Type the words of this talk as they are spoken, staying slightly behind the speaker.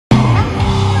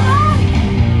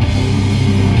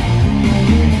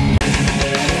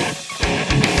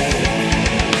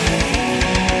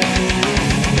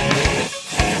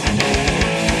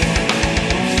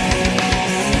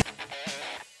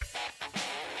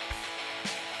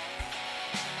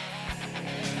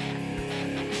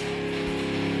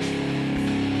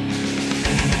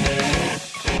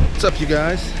What's up, you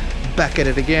guys? Back at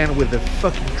it again with the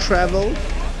fucking travel.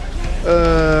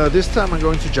 This time I'm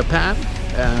going to Japan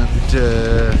and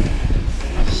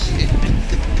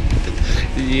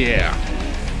yeah.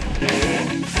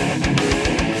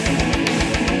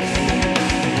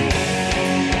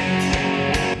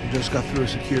 Just got through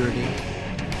security.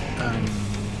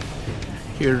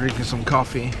 Here drinking some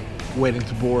coffee, waiting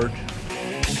to board.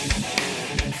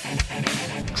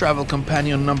 Travel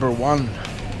companion number 1.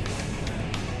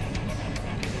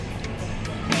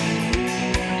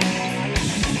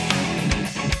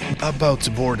 About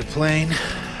to board the plane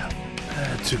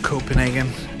to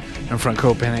Copenhagen, and from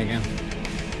Copenhagen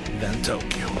then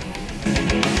Tokyo.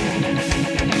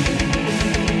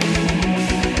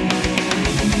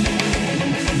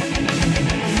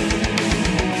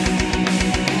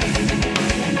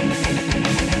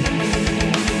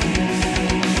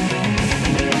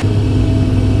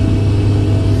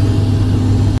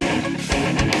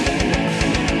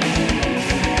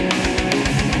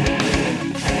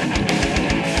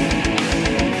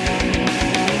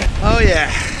 Oh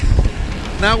yeah,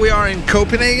 now we are in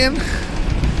Copenhagen.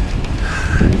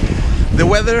 The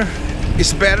weather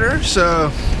is better,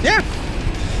 so yeah,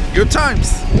 good times.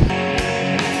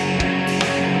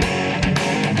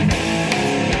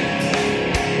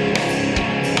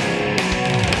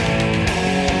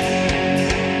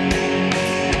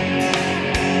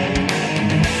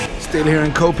 Still here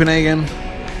in Copenhagen,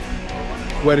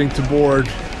 waiting to board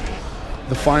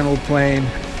the final plane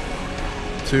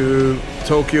to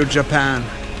Tokyo, Japan.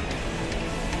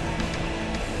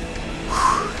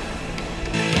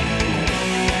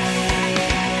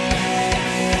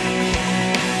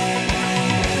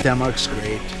 Denmark's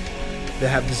great. They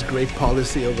have this great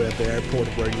policy over at the airport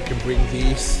where you can bring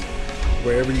these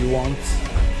wherever you want.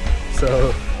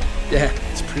 So yeah,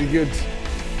 it's pretty good.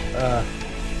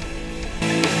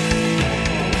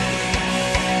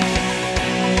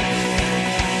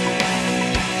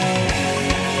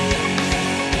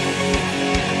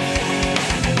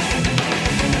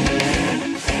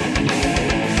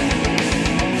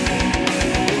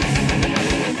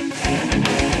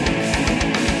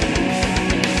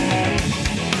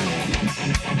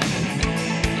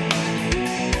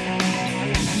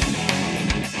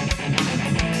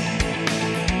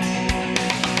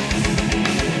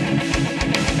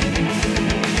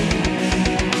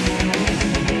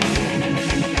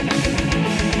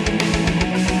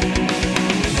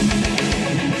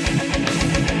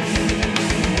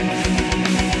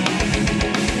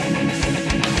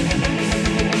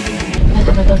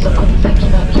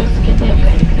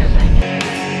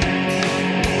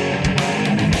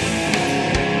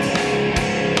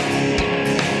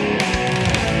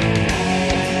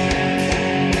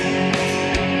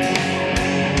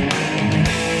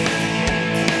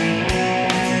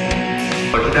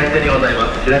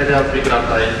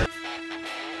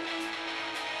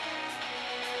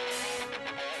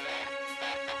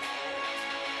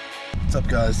 What's up,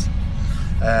 guys?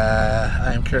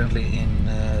 I am currently in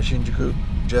Shinjuku.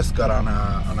 Just got on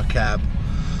a cab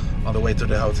on the way to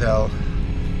the hotel,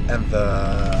 and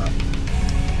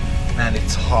man,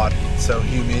 it's hot. It's so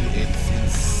humid. It's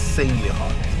insanely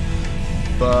hot.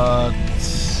 But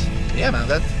yeah, man,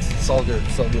 it's all good.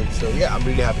 It's all good. So yeah, I'm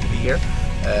really happy to be here.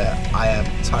 I am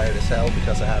tired as hell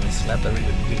because I haven't slept. I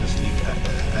really didn't sleep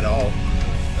at all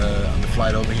on the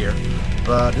flight over here.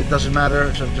 But it doesn't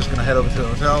matter, so I'm just gonna head over to the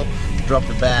hotel, drop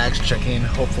the bags, check in,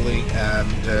 hopefully,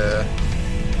 and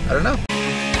I don't know.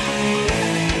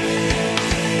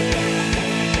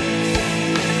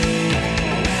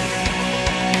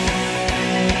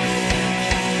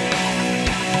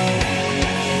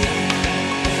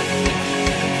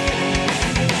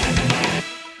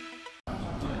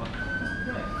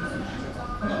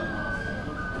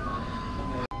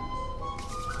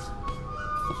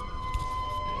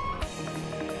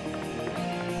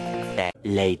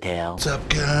 Later. What's up,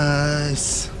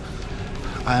 guys?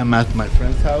 I am at my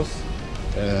friend's house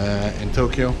in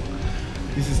Tokyo.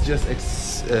 This is just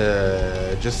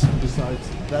besides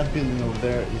that building over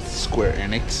there is Square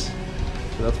Enix,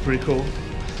 so that's pretty cool.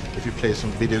 If you play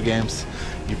some video games,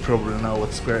 you probably know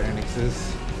what Square Enix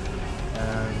is.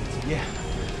 And yeah,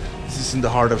 this is in the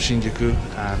heart of Shinjuku,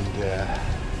 and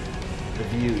the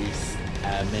view is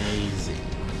amazing.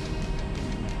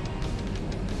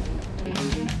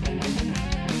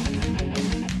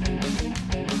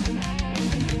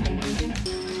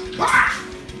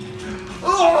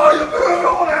 Oh, you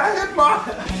know what I hit my...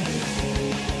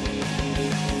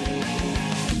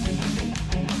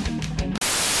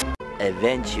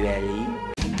 Eventually.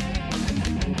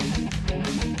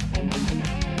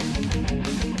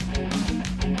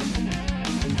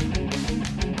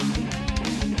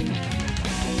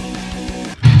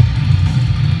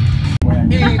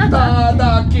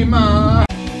 prima.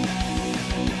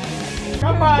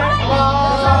 Come on.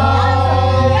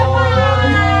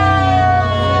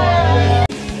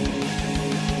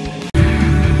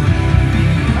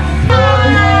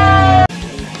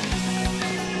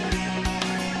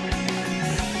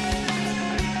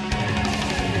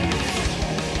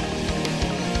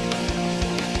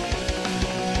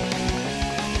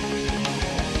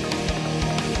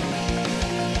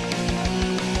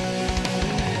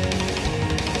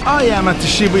 I am at the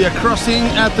Shibuya crossing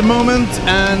at the moment,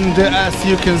 and as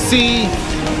you can see,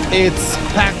 it's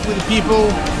packed with people.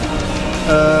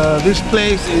 This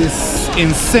place is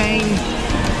insane,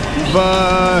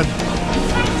 but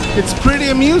it's pretty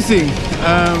amusing.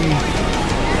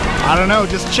 I don't know,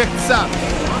 just check this out.